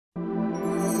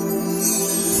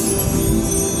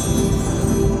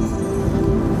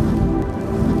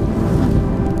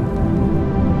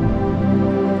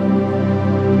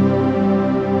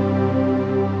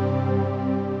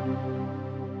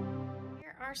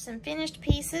some finished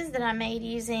pieces that I made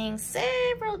using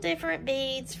several different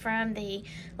beads from the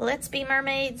Let's Be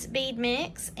Mermaids bead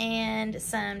mix and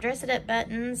some Dress It Up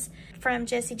buttons from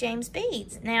Jessie James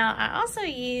Beads. Now, I also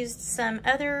used some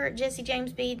other Jessie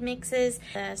James bead mixes,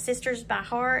 the Sisters by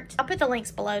Heart. I'll put the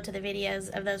links below to the videos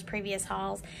of those previous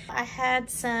hauls. I had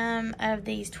some of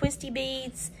these twisty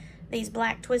beads, these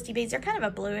black twisty beads. They're kind of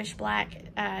a bluish black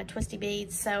twisty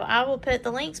beads, so I will put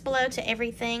the links below to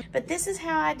everything. But this is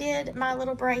how I did my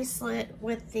little bracelet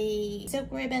with the silk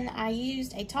ribbon. I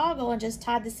used a toggle and just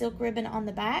tied the silk ribbon on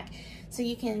the back, so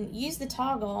you can use the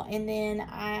toggle. And then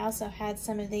I also had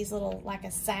some of these little, like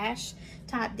a sash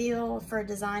type deal for a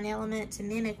design element to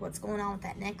mimic what's going on with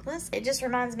that necklace. It just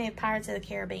reminds me of Pirates of the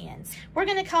Caribbean. We're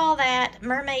gonna call that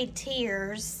Mermaid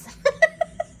Tears.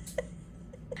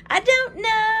 I don't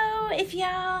know if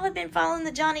y'all have been following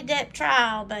the Johnny Depp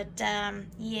trial, but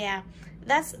yeah,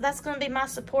 that's going to be my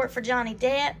support for Johnny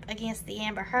Depp against the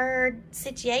Amber Heard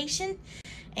situation.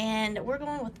 And we're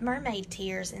going with Mermaid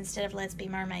Tears instead of Let's Be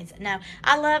Mermaids. No,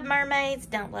 I love mermaids,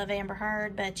 don't love Amber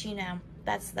Heard, but you know,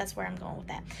 that's where I'm going with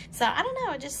that. So I don't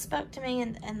know, it just spoke to me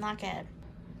in like a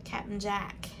Captain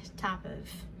Jack type of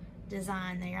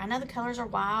design there. I know the colors are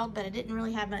wild, but I didn't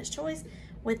really have much choice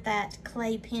with that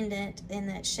clay pendant and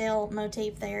that shell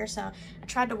motif there, so I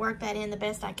tried to work that in the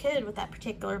best I could with that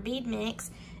particular bead mix.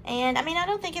 And I mean, I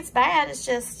don't think it's bad, it's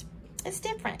just, it's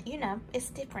different, you know, it's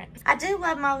different. I do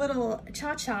love my little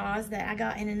cha-chas that I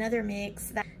got in another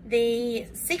mix, the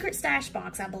Secret Stash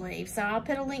box, I believe. So I'll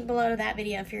put a link below to that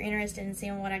video if you're interested in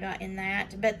seeing what I got in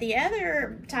that. But the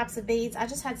other types of beads, I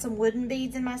just had some wooden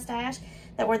beads in my stash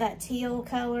that were that teal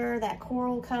color, that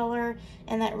coral color,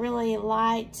 and that really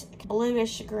light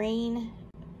bluish green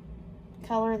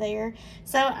color there.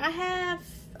 So I have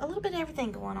a little bit of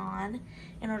everything going on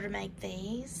in order to make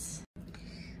these.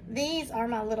 These are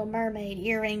my little mermaid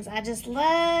earrings. I just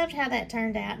loved how that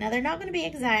turned out. Now, they're not going to be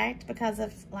exact because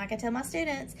of, like I tell my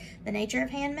students, the nature of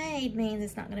handmade means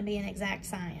it's not going to be an exact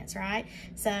science, right?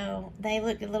 So they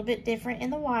look a little bit different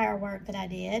in the wire work that I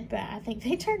did, but I think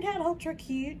they turned out ultra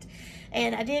cute.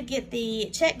 And I did get the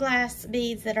check glass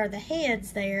beads that are the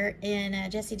heads there in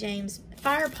Jessie James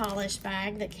fire polish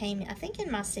bag that came, I think,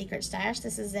 in my secret stash.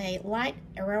 This is a light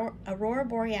Aurora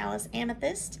Borealis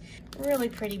amethyst. Really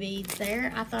pretty beads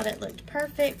there. I thought it looked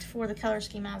perfect for the color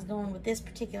scheme I was going with this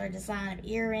particular design of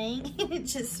earring. It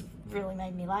just really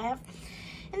made me laugh.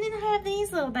 And then I have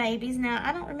these little babies. Now,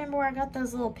 I don't remember where I got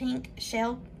those little pink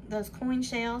shell, those coin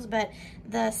shells, but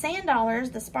the sand dollars,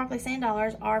 the sparkly sand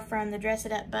dollars, are from the Dress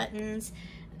It Up buttons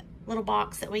little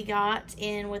box that we got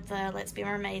in with the Let's Be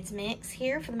Mermaids mix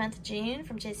here for the month of June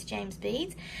from Jessie James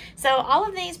Beads. So all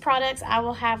of these products I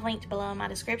will have linked below in my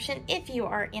description. If you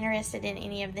are interested in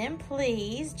any of them,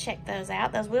 please check those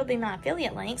out. Those will be my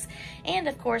affiliate links. And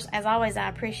of course, as always, I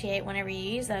appreciate whenever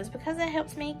you use those because it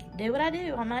helps me do what I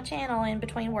do on my channel in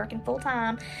between working full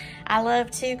time. I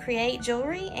love to create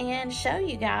jewelry and show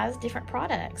you guys different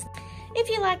products. If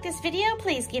you like this video,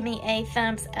 please give me a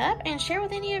thumbs up and share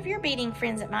with any of your beading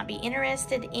friends that might be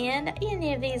interested in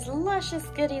any of these luscious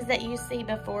goodies that you see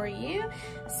before you,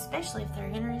 especially if they're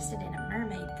interested in a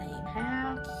mermaid theme.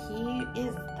 How cute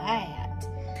is that?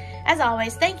 As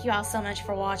always, thank you all so much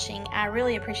for watching. I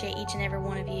really appreciate each and every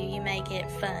one of you. You make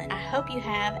it fun. I hope you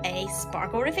have a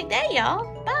sparkle-rific day,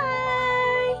 y'all. Bye!